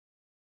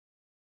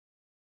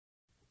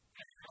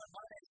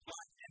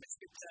it's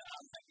good to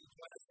have you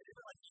join us.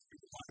 Everyone, you can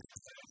find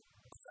us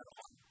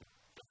on.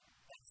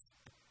 Thanks.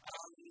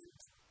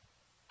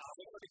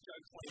 We're going to be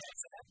Job 28.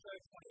 So that's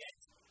Job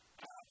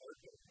 28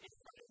 open in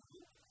front of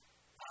you.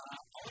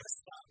 I want to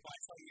start by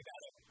telling you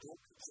about a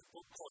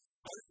book called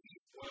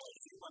Sophie's World.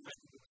 Has anyone read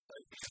the book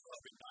Sophie's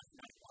World in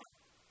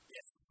 1991?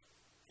 Yes.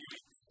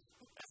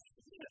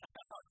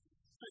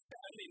 I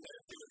only know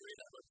if you would read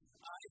that book.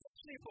 It's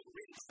actually a book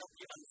written to help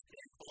you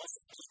understand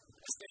philosophy,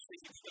 especially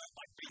if you don't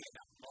like reading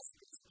about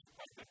philosophy.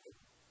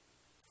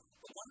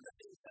 But one of the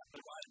things that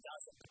the writer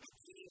does at the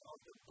beginning of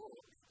the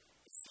book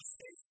is he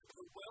says,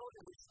 the world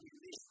in which we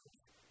live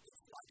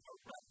is like a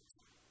rabbit.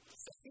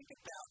 So think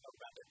about a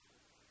rabbit.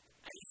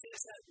 And he says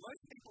that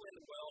most people in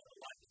the world are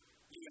like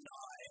you and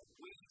I.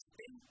 We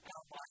spend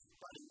our life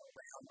running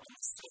around on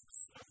the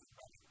surface of the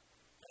rabbit.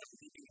 And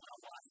living our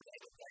life day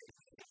to day.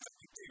 What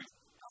we do,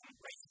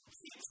 raising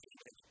kids,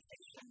 getting an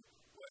education,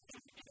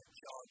 working in a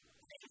job,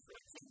 paying for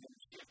a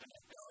kingdomship and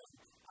a home.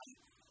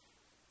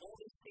 All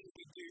these things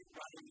we do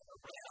running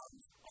around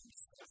on the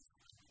surface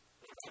of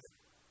the rabbit.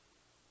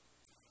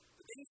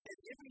 But then he says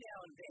every now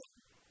and then,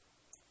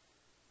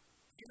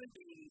 human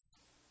beings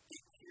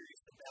get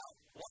curious about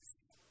what's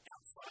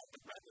outside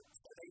the rabbit.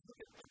 So they look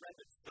at the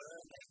rabbit fur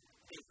and they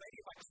think, maybe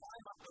if I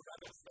climb up the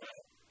rabbit fur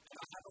and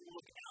I have a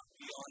look out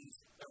beyond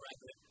the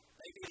rabbit,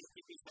 maybe it'll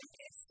give me some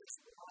answers.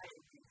 Why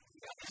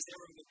is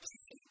there a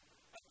magician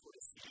that put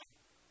us here?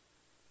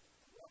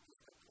 What was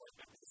the point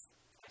of this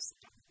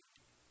passage?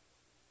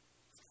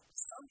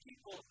 Some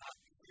people are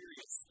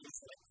curious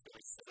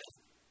intellectually, so they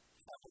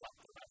travel up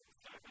the rabbit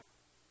fur.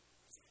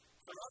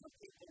 For other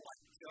people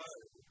like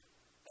Job,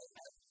 they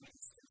have an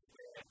instance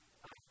where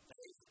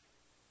they've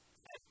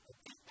had a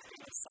deep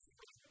pain of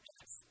suffering and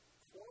it's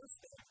caused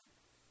them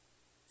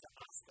to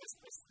ask those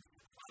questions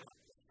to climb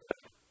up the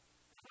fur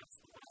and ask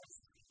the wise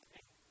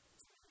thing.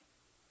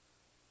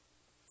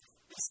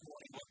 This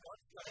morning, what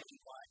God's going to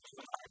invite you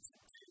and I to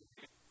do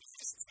is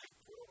just to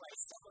put away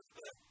some of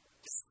the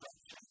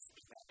distractions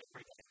in our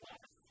everyday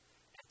life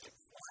and to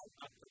climb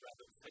up the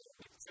rabbit fur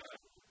with Job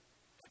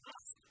and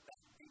ask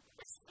that big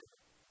question,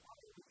 why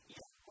are we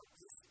here? What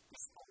is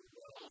this whole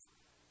world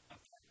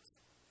about?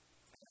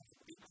 And that's a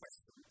big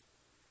question.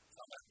 So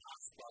I'm going to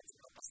ask God to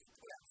help us to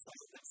put out some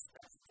of this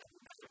stuff that we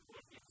know what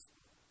it is.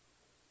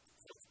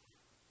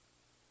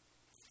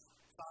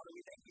 Father,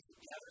 we thank you for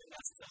gathering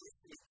us to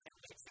listen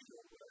intently to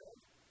your word.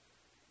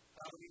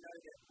 Father, we know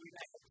that we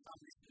may have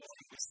come this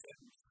morning with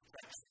certain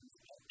distractions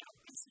and our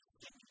busy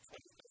thinking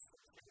 21st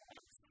century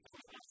lives.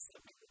 We ask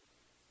that we would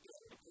be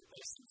able to put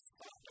those things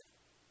aside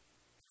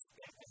and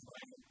spend a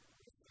moment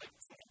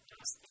reflecting and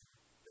asking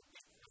the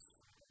big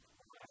question of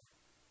why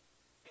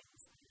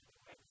things are the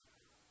way.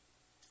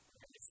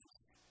 And this is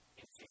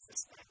in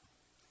Jesus' name.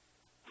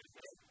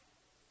 Amen.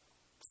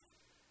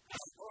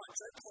 All right,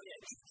 Job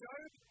 28. If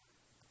Job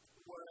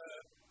were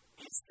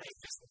in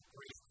stages of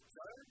grief,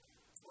 Job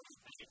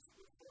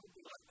 28 would sort of be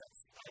like that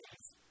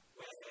stage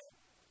where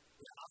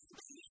after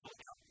the initial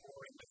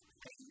outpouring of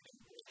pain and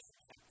grief,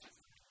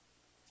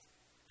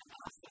 and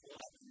after all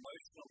that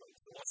emotional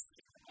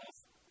exhaustion of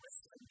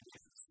wrestling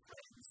with his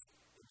friends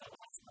in the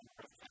last number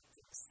of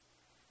chapters,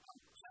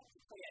 chapter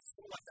 28 is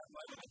sort of like that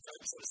moment when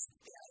Job sort of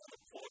sits down on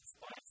the porch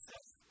by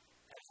himself,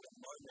 having a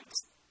moment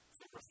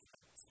to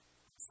reflect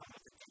on some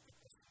of the deeper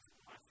questions of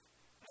life.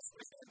 That's what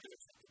we're going to do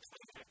in chapter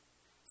 28.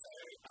 So,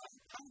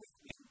 come with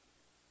me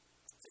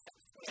to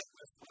chapter 28,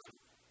 verse 1,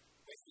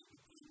 where he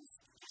begins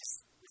this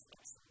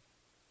reflection.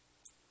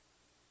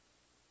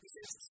 He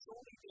says,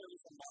 surely there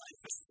is a mine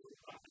for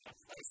silver and a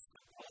place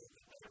for gold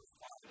and a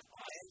refined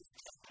iron is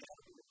taken out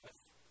of the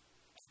earth,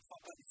 and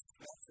copper is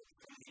smelted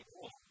from the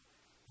ore.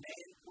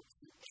 Man puts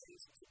an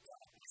end to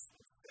darkness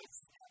and sets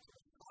out to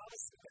the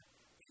farthest of it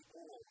the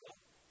ore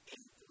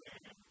in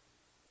gloom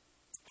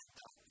and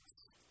darkness.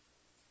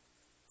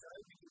 Job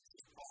begins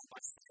his poem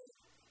by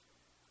saying,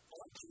 I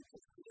want you to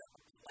consider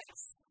a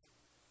place.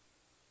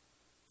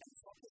 And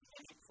it's not just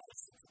any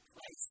place, it's a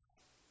place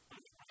on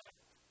the earth.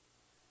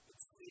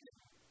 It's clear.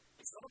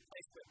 It's not a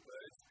place where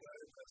birds go,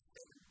 verse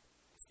 7.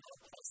 It's not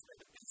a place where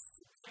the beasts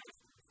of the earth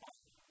will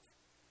find.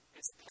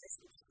 It's a place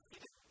which is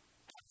hidden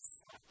out of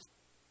sight.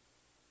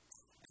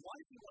 And why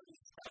does he want you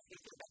to start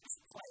thinking about this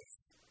place?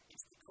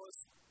 It's because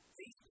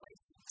these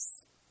places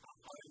are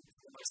home to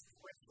the most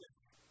precious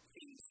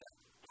things that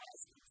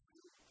lies in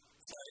you.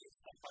 So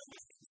it's a home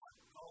of things like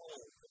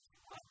gold.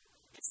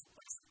 It's the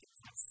place of things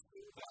like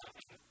silver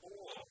and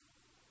ore.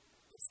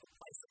 It's the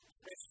place of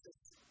precious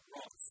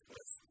rocks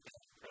versus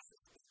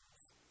precious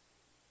things.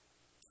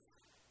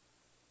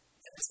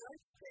 And as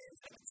Job stands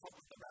at the top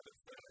of the rabbit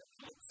fur and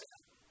looks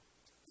out,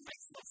 he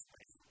makes no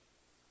space.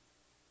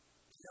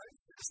 He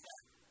notices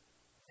that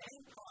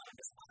mankind,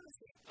 as hard as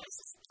these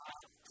places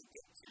are to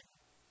get to,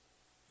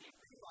 he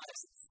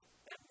realizes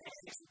that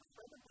man is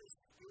incredibly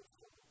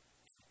skillful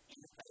and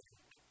innovative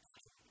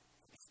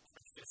in these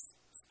precious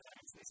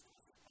stones, these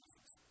precious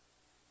places.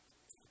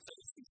 So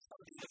you see some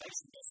of the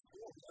innovation just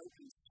form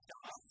open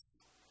shafts,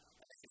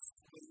 and they can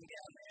swing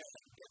down there and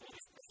they can get all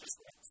these precious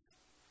rocks.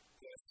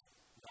 Verse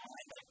 9,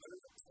 they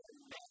overturn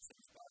mountains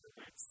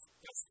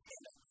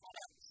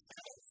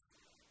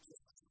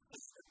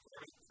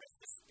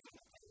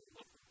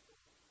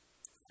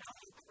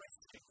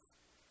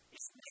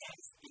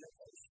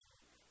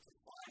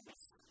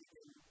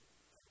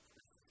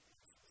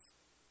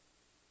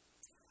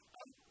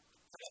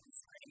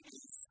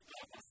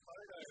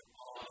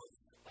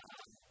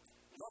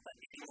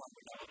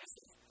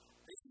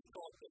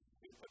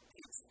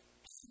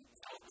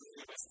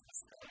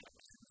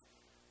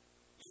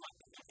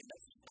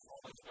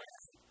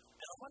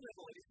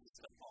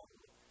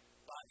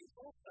it's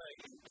also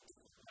in the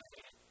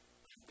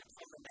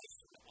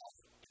combination of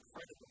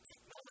incredible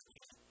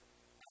technology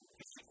and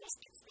physical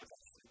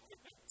exploration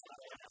with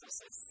data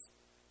analysis,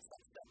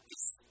 such that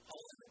this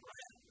hole in the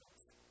ground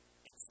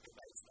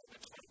excavates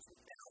over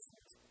 20,000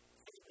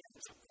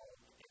 kilograms of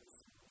gold every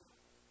single year.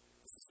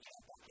 This is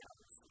how one hour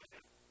is split.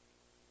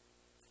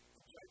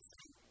 Job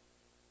said,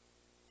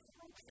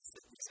 because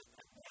of this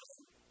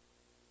technology,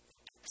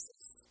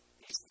 access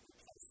these two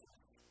places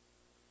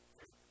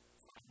to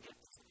find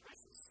out the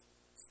precious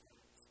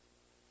stones.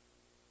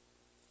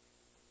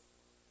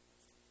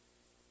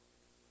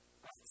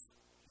 But he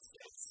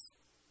says,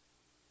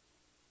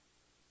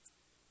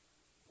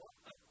 what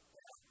about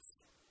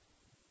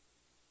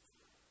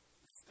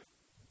wisdom?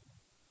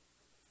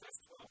 Verse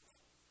 12.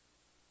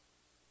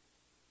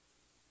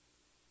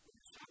 When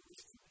you show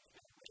wisdom, you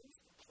found ways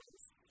to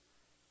place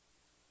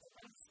of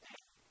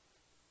understanding.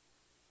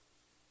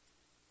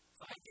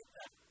 So I get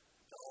that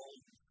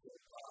gold and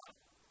silver,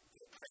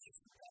 the precious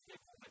and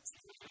valuable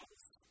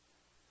materials.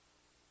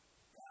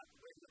 But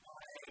when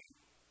I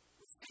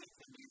receive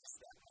the news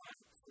that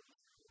I'm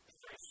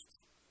depressed,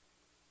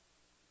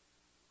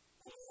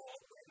 or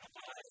when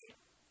I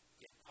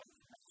get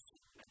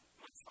confirmation that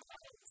my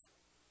child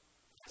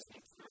has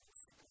been through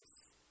sickness,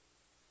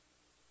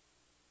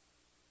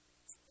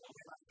 or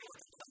when I feel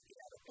like I can't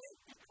get out of bed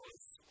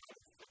because I'm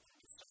afflicted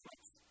with so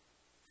much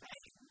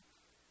pain,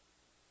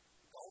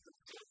 gold and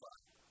silver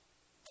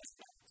does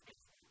not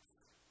take place.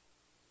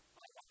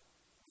 I want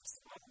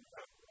wisdom. I want to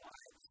know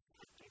why this is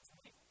happening to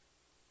me.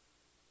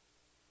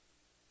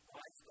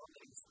 Why is God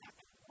letting this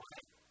happen? Why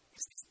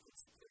is this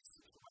particular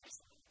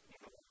situation in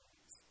our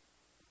lives?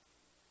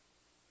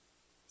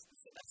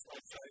 So that's why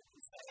Job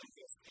can say in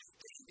verse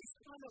 15, this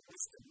kind of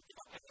wisdom, if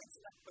I can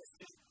answer that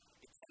question,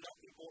 it cannot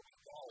be bought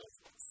with gold,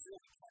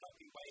 silver cannot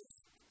be weighed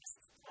with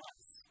precious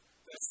price.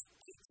 Verse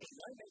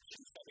 15, no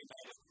mention shall be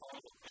made of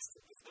gold or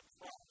crystal with the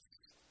price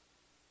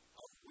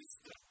of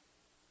wisdom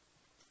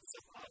is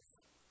a price.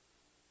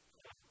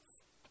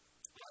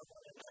 I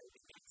want to know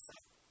the answer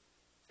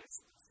to this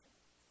question.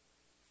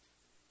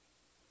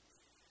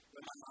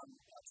 When my mum,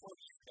 12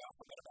 years ago, I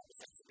forgot about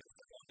this actually,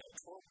 so I got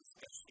 12 years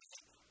ago, she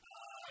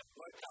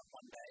woke up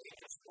one day and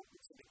just walked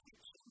into the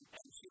kitchen,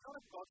 and she's not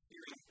a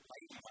God-fearing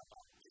lady, my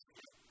mum, just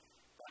yet,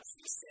 but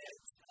she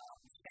said,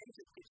 she came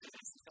to the kitchen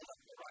and she felt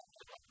like the right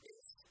hand like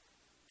this,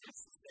 and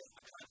she said,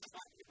 I can't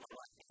find you my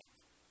right hand.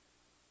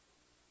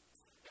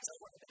 And so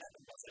what had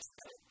happened was I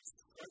started this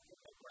open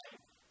my brain,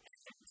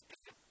 and you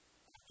put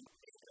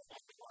it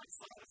on the right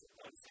side of the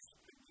bone, so she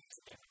couldn't use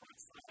it on the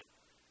right side.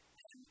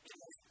 And in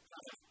those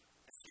kind of,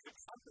 as she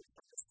recovered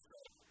from this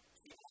thread,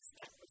 she asked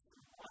that question,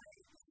 why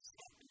is this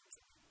happening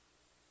to me?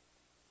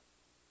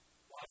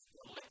 Why would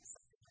God let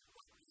something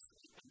like this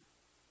happen?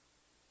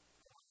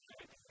 I want to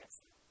know the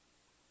answer.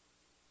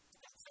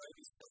 And so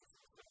he said to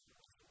the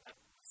that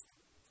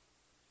wisdom.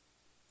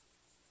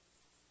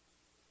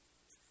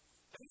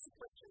 But here's a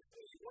question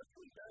for you. What do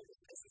we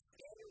notice as we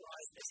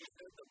analyze, as you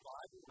heard the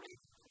Bible read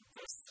from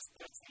verses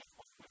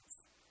 13 onwards?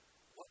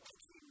 What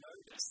did you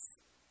notice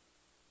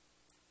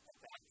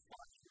about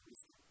finding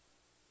wisdom?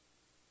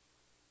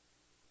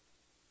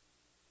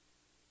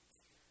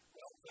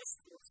 Well, verse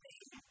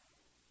 14,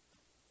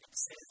 it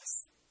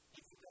says,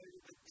 if you go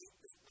to the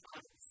deepest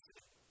part of the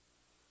sea,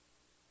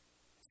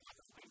 it's like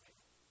a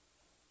window.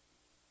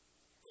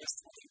 Verse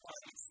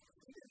 21 is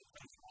hidden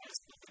from the eyes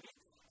of the living,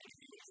 and if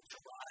you were to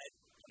ride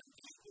on an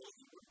eagle,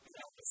 you wouldn't be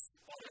able to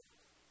spot it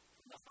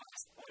from the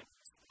highest point of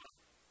the sky.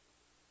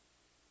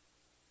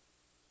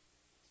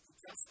 You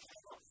just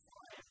cannot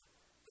find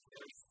the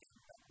very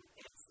thing that will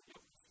answer your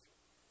question.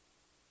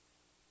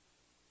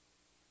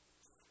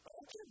 But I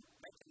want you to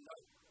make a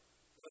note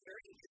of a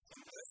very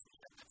interesting verse in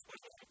chapter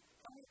 28.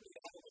 Come with me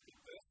to have a look at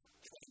verse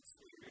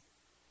 22.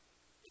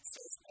 It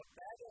says, a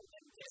battle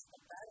and death, a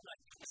battle I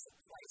think is a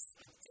place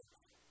of death.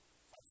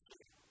 That's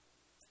true.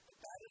 A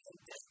battle and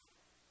death.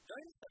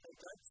 Notice that they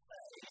don't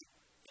say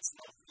it's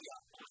not here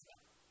either.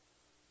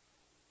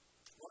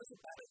 What does a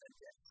battle and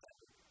death say?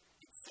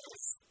 It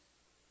says,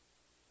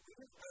 we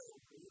will go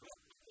ruler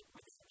with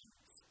our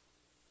kings.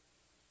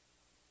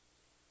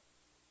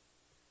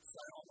 So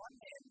on one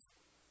hand,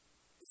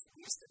 this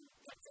wisdom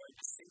that Job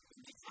is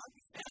seeking, it can't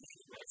be found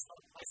anywhere. It's not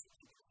a place that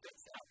you can fix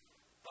out.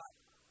 But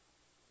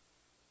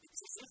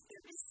it's as if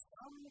there is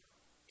some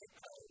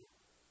echo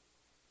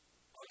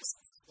of this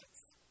existence.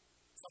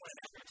 So when an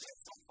average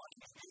gets on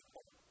finding a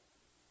vehicle,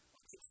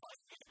 it's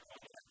finding a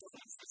vehicle that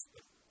doesn't exist,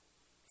 but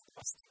it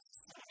must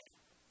exist.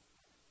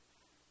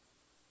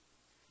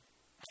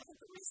 I think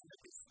the reason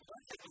that this, you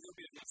don't take a little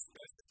bit of this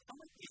verse, come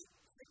with me,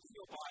 flipping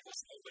your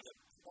Bibles over to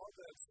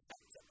Proverbs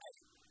chapter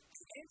 8.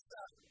 The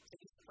answer to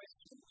this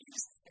question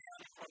is found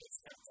in Proverbs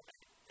chapter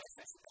 8. That's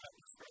actually what I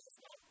was read as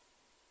well.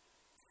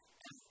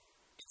 And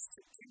it's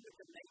to do with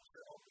the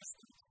nature of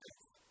wisdom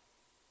itself.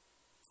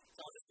 So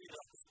I'll just read it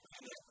off the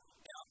screen there.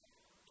 Now,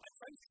 I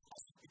chose this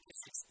passage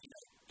because it's,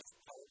 it's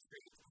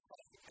poetry, it's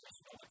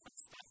personification, all that kind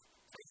of stuff.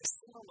 So it's a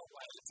similar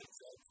way to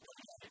Job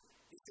 28.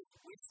 This is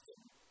wisdom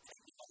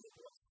taking on the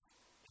voice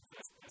in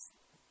first person.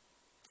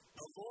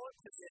 The Lord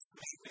possessed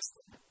me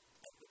wisdom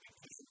at the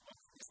beginning of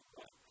his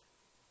work.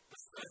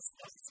 The first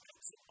of his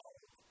acts of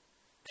old.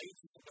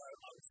 Ages ago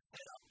I was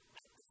set up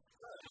at the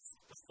first,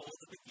 before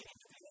the beginning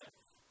of the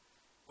earth.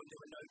 When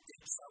there were no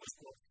depths, I was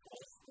brought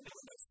forth. When there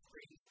were no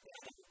springs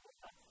down in the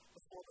water.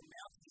 Before the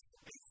mountains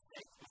could be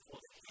set,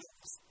 before the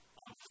hills,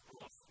 I was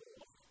brought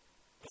forth.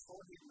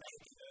 Before he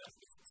made the earth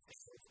with its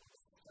fields,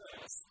 the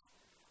first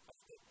of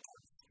the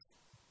dust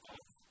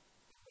of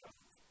the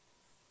world.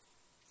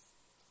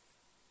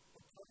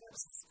 The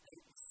Proverbs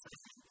speak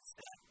sayings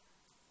that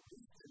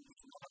wisdom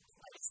is not a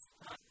place you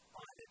can't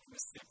find it in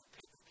a simple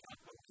piece of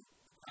paper. You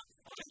can't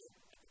find it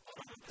at the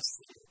bottom of the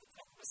sea, at the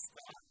top of the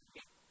sky.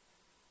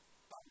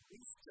 But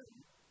wisdom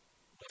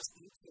was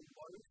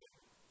interwoven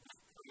with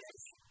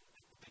creation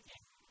at the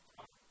beginning of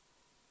time.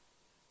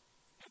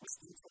 It was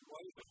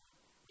interwoven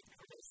with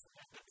creation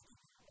at the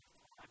beginning of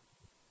time.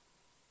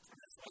 And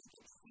that's why you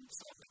can think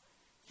of it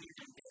here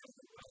and there in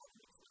the world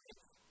we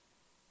live.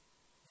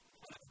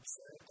 What I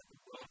observe that the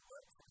world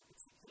works in a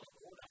particular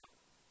order,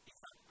 you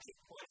can't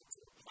pinpoint it to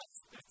a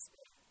place that's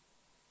there.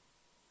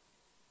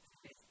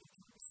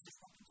 If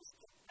I can just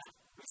get that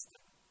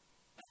wisdom,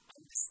 that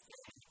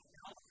understanding of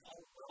how the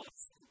whole world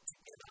is put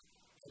together,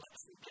 you'll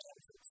actually be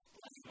able to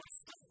explain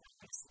myself in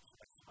this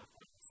situation I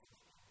find myself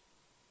in.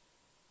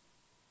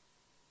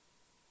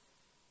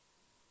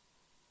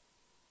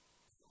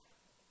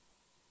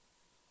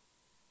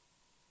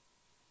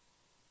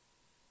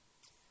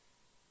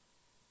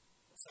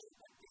 So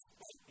at this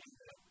point in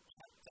the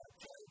chapter,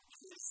 Job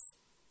is,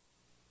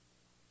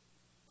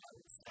 I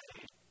would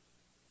say,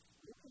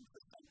 looking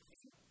for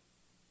something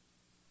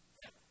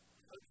that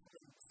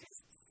hopefully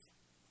exists,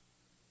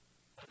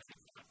 but it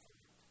can't find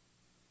it.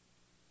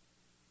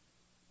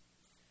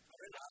 I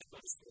read an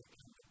article this week,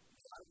 and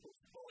the article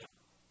was called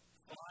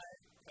 5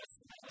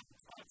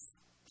 Personality Types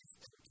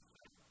Difficult to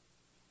Find.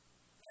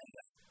 And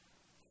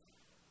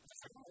I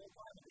had a whole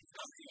time of this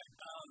coming,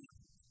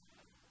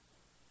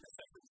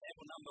 so for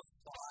example, number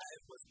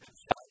 5 was the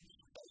judge.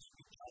 So you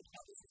can judge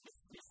others in the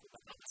fifth with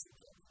another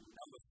suggestion.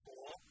 Number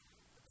 4,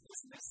 the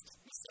pessimist.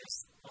 He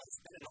says, well, it's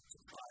better not to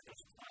try than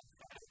to try and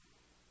fail.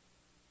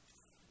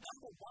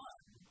 Number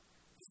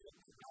 1 is the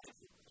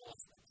creative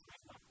force, the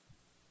dreamer.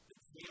 The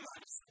dreamer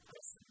is the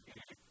person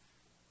who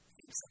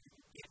thinks that you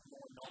can get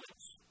more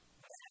knowledge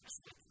than they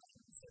actually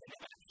can, so they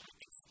never actually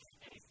execute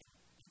anything.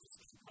 You just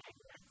keep playing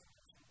your own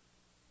function.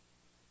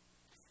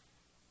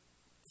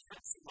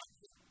 Perhaps you might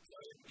think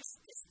Job is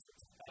destined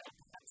to fail.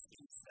 Perhaps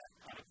he's that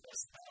kind of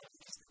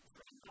personality, he's the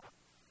dreamer.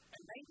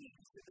 And maybe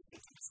he should have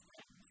thinking his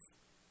friends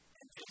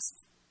and just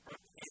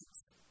repent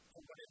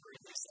for whatever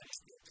it is that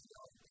he's guilty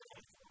of in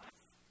his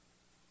life.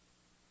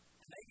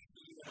 And maybe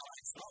for you and I,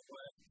 it's not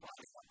worth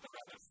climbing up the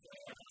rabbit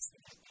fur and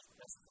asking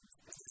questions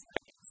because there's no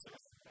answer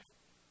anyway.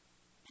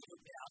 You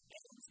look out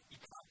and you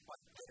can't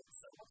quite get it,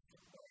 so what's the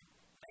point?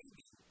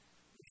 Maybe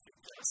we should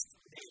just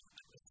live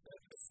at the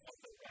surface of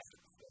the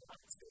rabbit fur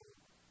until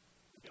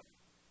we don't.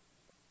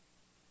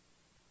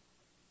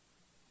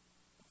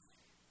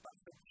 But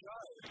for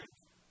Job,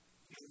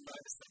 you'll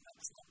notice that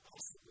that's not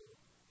possible.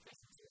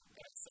 So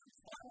in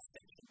the final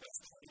section, verse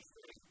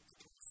 23 to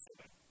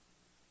 27,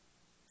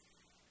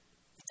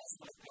 he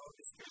doesn't let go of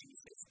his dream. He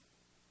says,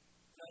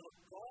 no, look,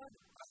 God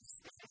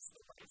understands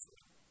the ways of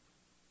it.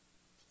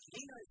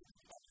 He knows his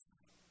place.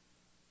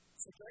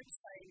 So Job is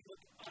saying,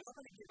 look, I'm not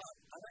going to give up.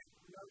 I don't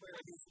know where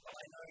it is, but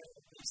I know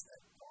at least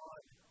that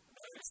God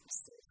knows the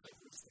source of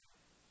wisdom.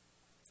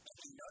 And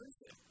he knows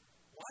it.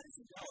 Why does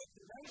he know it?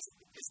 He knows it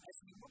because as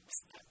he looks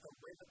at the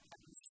weather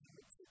patterns, as he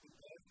looks at the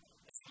earth,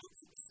 as he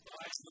looks at the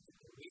skies, look at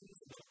the winds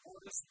and the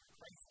waters, and the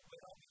place of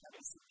weather we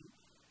haven't seen,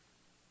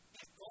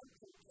 if God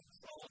can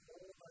control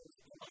all those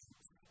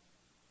elements,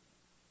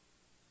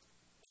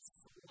 it's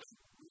fully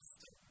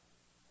wisdom.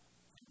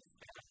 And the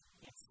fact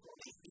it's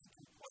fully he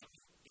can point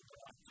it in the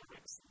right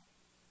direction.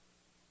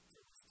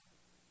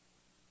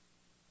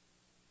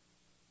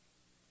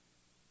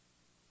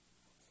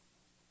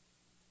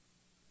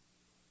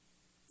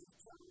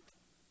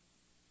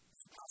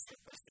 Ask a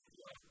question to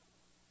Job.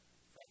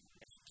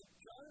 If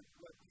Job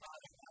were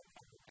part of our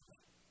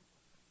congregation,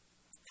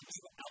 and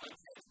you were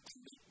allocated to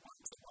meet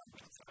one-to-one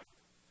with Job,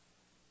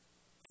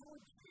 how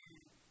would you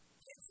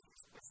answer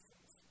these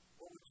questions?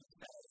 What would you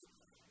say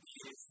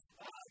if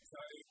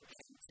Job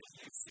came to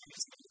you,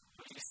 Susie,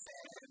 or you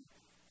Sam,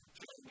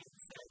 came and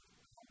said,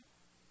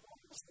 what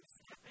was this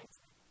happening?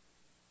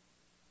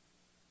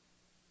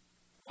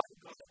 Why did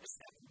God let this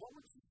happen? What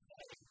would you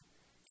say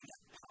in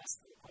that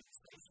pastoral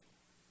conversation?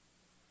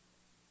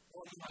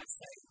 Or you might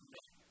say,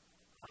 no,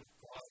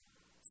 God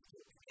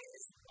still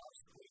cares and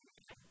loves me,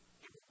 and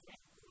he will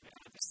bring you out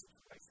of this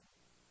situation.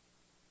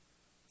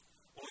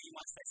 Or you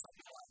might say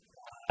something like,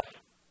 I'm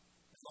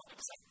not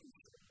exactly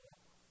sure,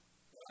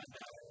 but I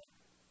know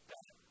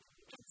that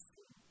it's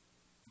true.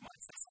 You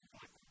might say something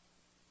like that.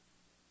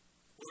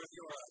 Or if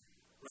you're a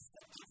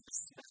reflective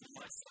listener, you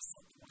might say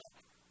something like,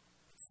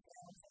 it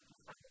sounds like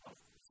you're very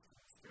obvious,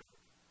 it's true.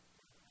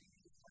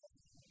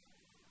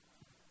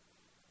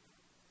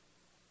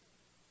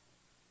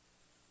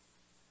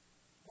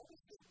 What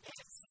is the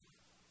best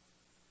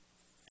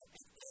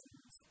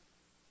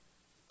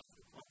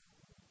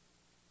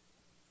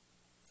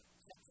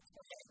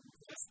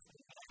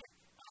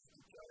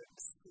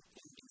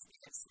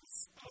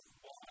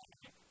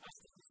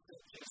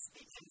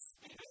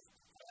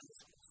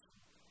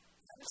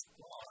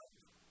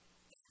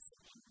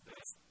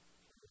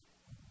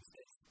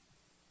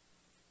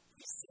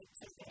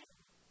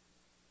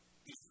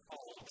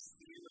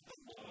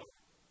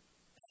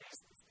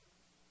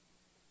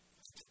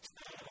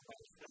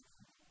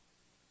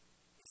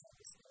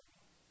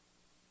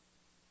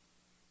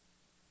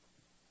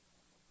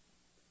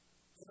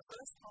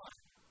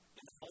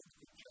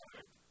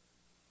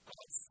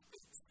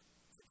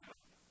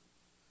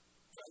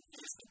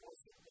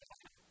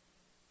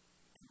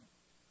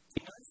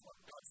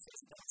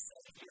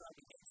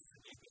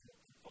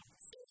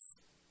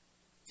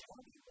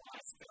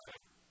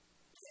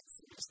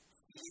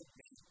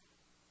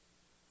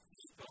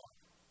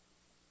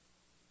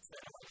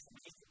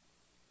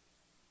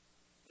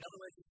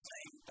Jesus is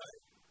saying,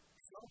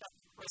 it's not about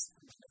the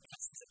person in the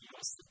passage that you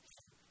are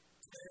seeking.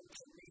 Turn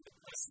to me, the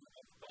person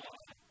of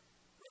God.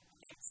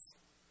 Repent.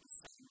 He's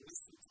saying,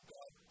 listen to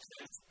God,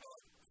 turn to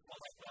God,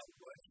 follow God,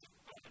 worship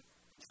God.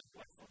 It's a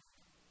work for me.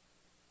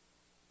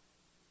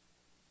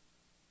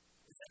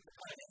 Is that the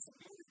kind of answer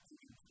we would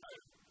give him? No.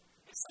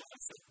 If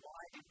someone said,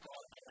 why did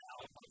God allow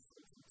my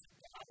children to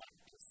die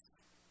like this?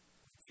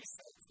 He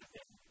said to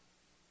them,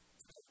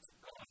 turn to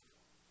God.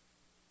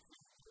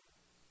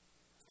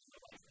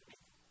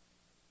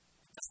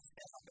 It doesn't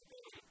sound like a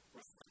very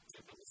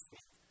reflective or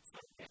listening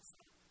sort of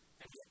answer.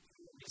 And yet,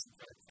 it isn't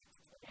very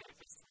effective for any of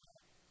us to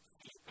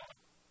fear God.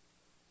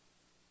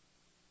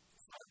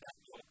 It's not about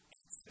your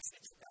answers,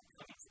 it's about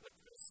coming to the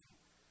person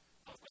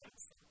of God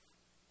himself.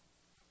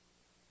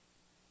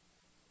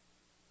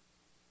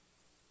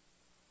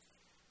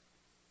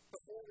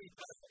 Before we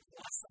go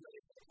last Sunday,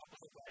 in a couple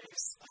of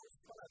ways, I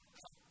just want to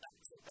come back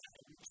to that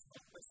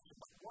original question.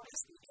 What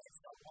is the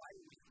answer? Why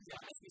are we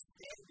here? As we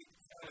stand with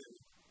Job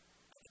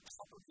at the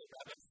top of the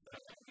rabbit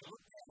hole, and we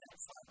look down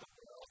outside the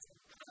world and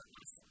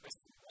ask the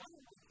question, why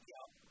are we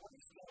here? What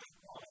is going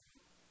on?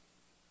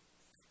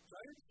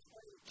 Job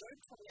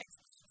 28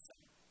 answer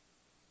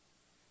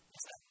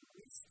is that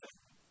wisdom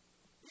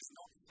is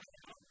not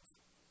found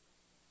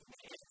in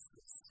the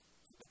answers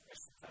to the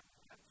questions that we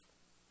have.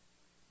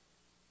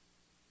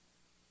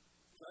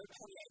 Job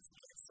 28's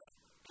answer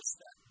is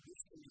that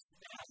wisdom is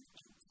found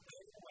in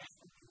turning away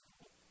from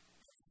people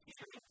and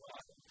fearing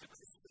God for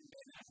Christian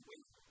men and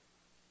women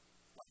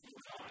like you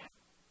and I.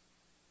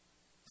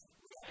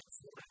 We are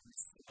exhorted in a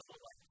similar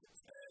way to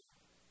turn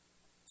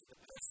to the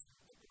person,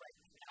 the great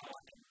power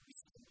and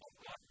wisdom of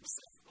God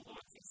himself, the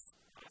Lord Jesus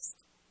Christ,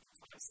 in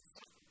times of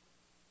suffering.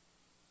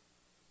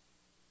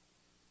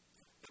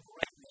 The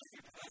great man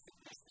who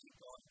perfectly feared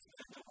God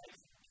turned away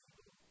from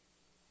evil.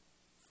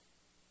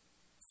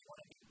 If you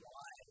want to be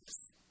wise,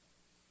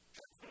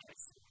 Job 28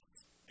 says,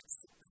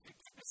 accept the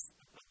forgiveness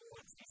of the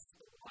Lord Jesus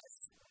the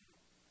wisest man,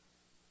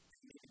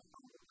 and live in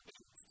humble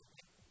obedience to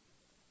him.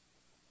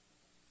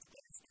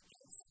 That is the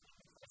answer in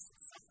the face of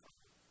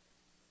suffering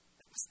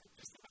that the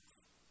scriptures love.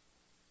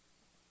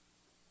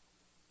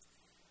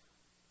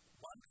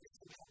 One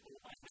Christian couple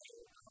I know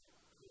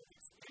who have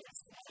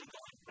experienced an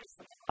ongoing grief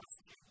for the last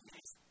few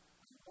years,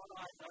 and what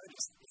I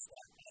noticed is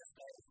that as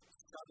they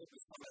struggle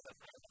with some of the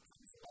pain that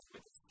comes along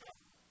with the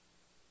struggle,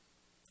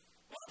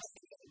 one of the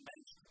things that they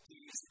manage to do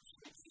is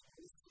actually keep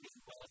listening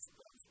well to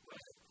God's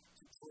word,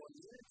 to draw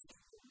near to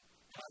him.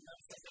 And I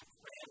noticed that their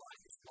prayer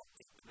life is not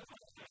deeper than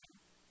I've known.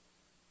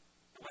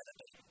 The way that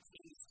they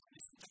continue to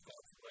listen to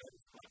God's word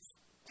is much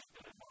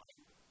deeper than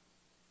mine.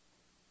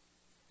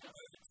 And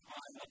over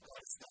time, what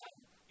God has done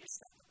is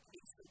that the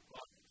peace of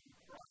God in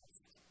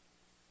Christ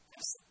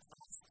has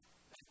surpassed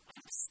that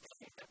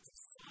understanding, that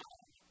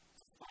desire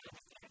to find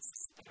the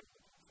answers that they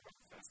were looking for in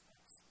the first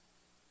place.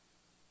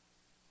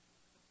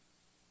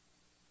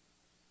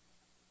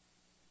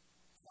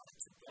 Find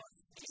to God,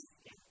 fear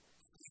him,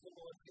 fear the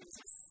Lord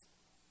Jesus,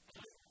 and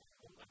live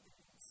all that he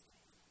wants.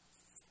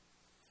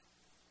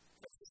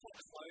 Let's just want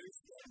to close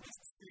then with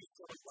two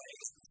sort of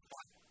ways this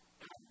might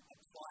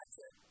apply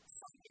to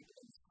some people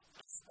in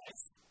this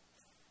space.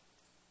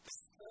 The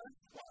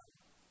first one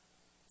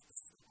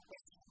is the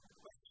question. The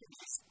question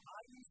is,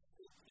 are you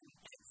seeking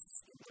answers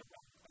in the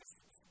wrong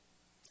places?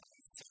 Are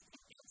you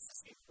seeking answers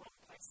in the wrong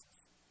places?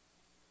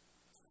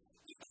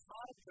 If the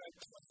heart of Job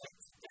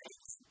 28 today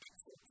is an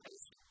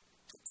exhortation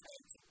to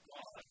turn to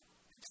God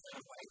and turn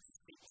away to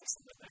seeking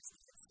some of those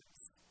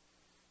answers,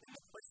 then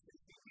the question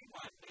for you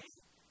might be,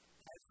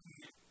 have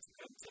you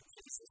turned to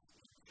Jesus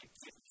in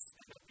forgiveness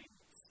and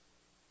obedience?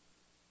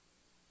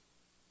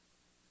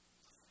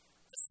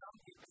 For some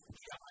people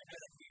here, I know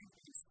that you've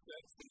been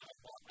searching a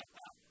lot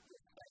about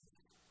your faith,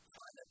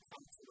 trying to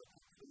come to a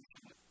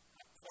conclusion,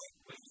 a point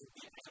where you'll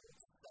be able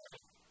to say,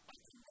 I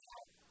can now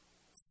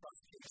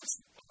trust Jesus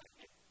and follow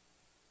him.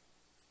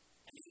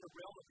 And in the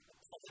realm of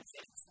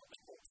apologetics, what we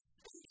call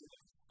thinking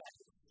of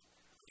faith,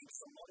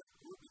 there's a lot of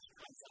good which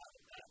comes out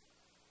of that.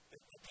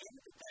 But at the end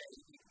of the day,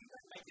 if you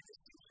don't make a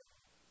decision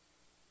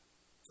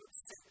to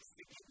accept the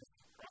forgiveness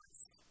of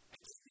Christ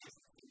and to live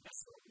in this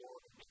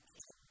reward of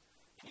victory,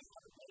 then you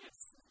have a way of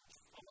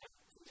follow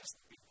and just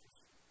be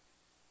Christian.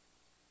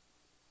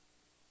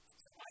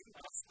 So why are you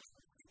asking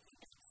for seeking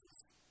answers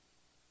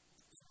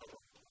in the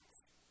wrong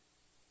place?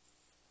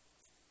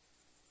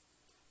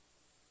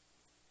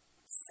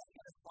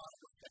 Second and final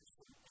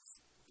reflection is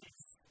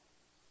this.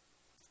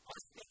 I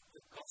think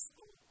the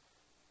gospel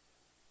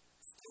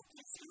still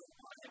gives you and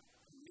I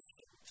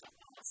permission to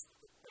ask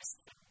the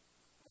question,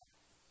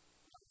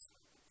 what is it?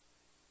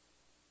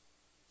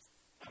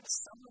 Now,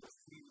 some of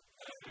you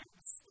know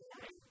the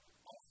story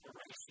of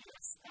Horatio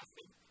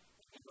Spafford,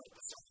 who wrote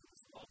the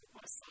Socrates blog of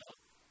myself.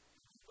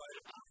 He wrote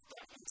it after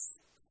his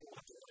 4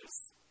 daughters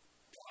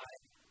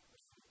died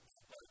in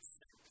a boat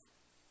sink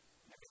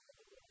in the middle of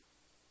the war.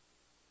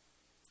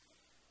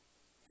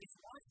 His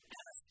wife,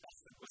 Anna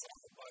Spafford, was on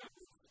the boat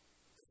with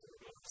the 4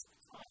 daughters at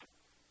the time,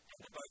 and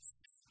the boat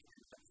sank,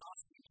 and the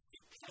passenger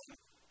ship came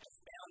and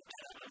found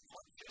Anna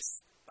unconscious,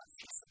 but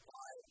she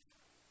survived.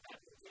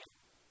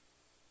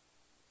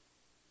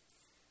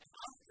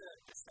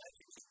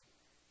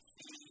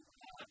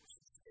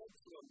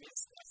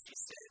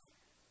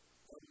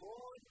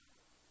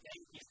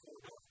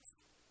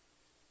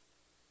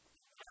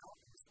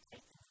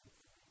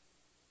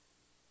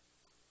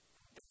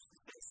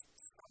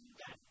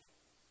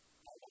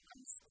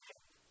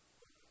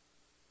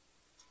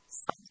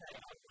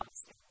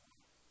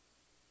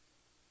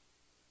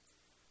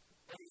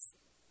 is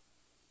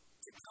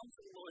to come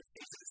to the Lord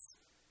Jesus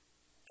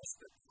as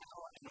the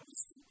power and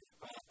wisdom of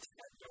God to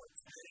have your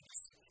eternity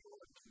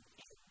secured in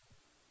Him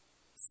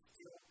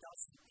still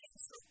doesn't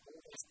answer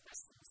all those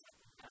questions that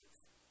we have.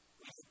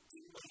 We have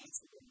demons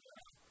in the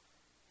world.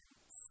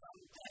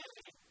 Someday,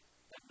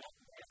 but not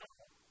now,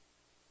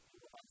 you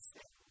will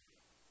understand.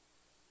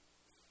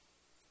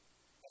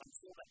 But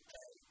until that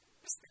day,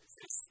 the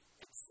Scriptures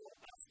exhort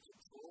us to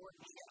draw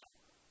near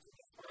to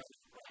the throne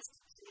of Christ,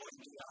 to draw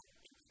near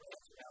in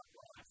prayer to our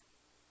God.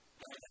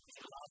 Know that He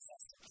loves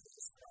us and He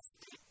loves us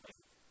deeply.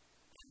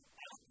 And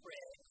our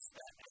prayer is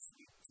that as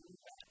we do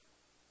that,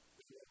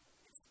 we will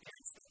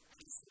experience the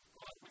peace of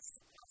God which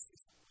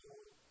surpasses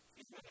all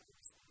human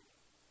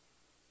understanding.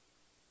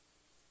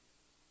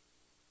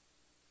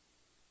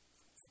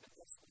 So the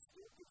gospel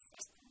still gives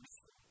us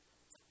permission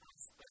to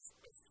ask those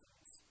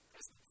questions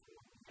as we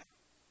draw near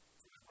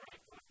to the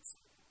great God.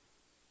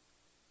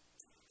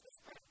 Let's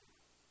pray.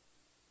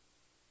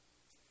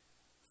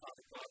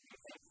 Father God, we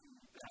thank you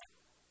that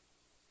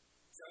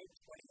Job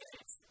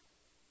 28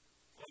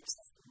 points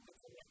us to the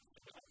Lord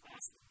without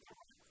asking the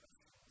right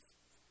questions,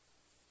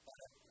 but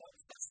it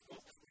points us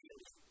more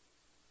clearly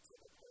to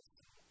the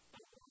person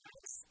who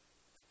was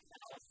the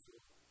powerful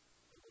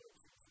Lord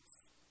Jesus.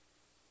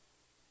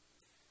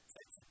 So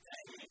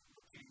today,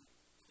 would you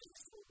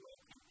please your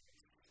work in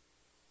us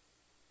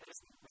as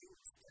we read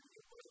and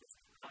your word as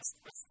we ask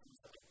questions?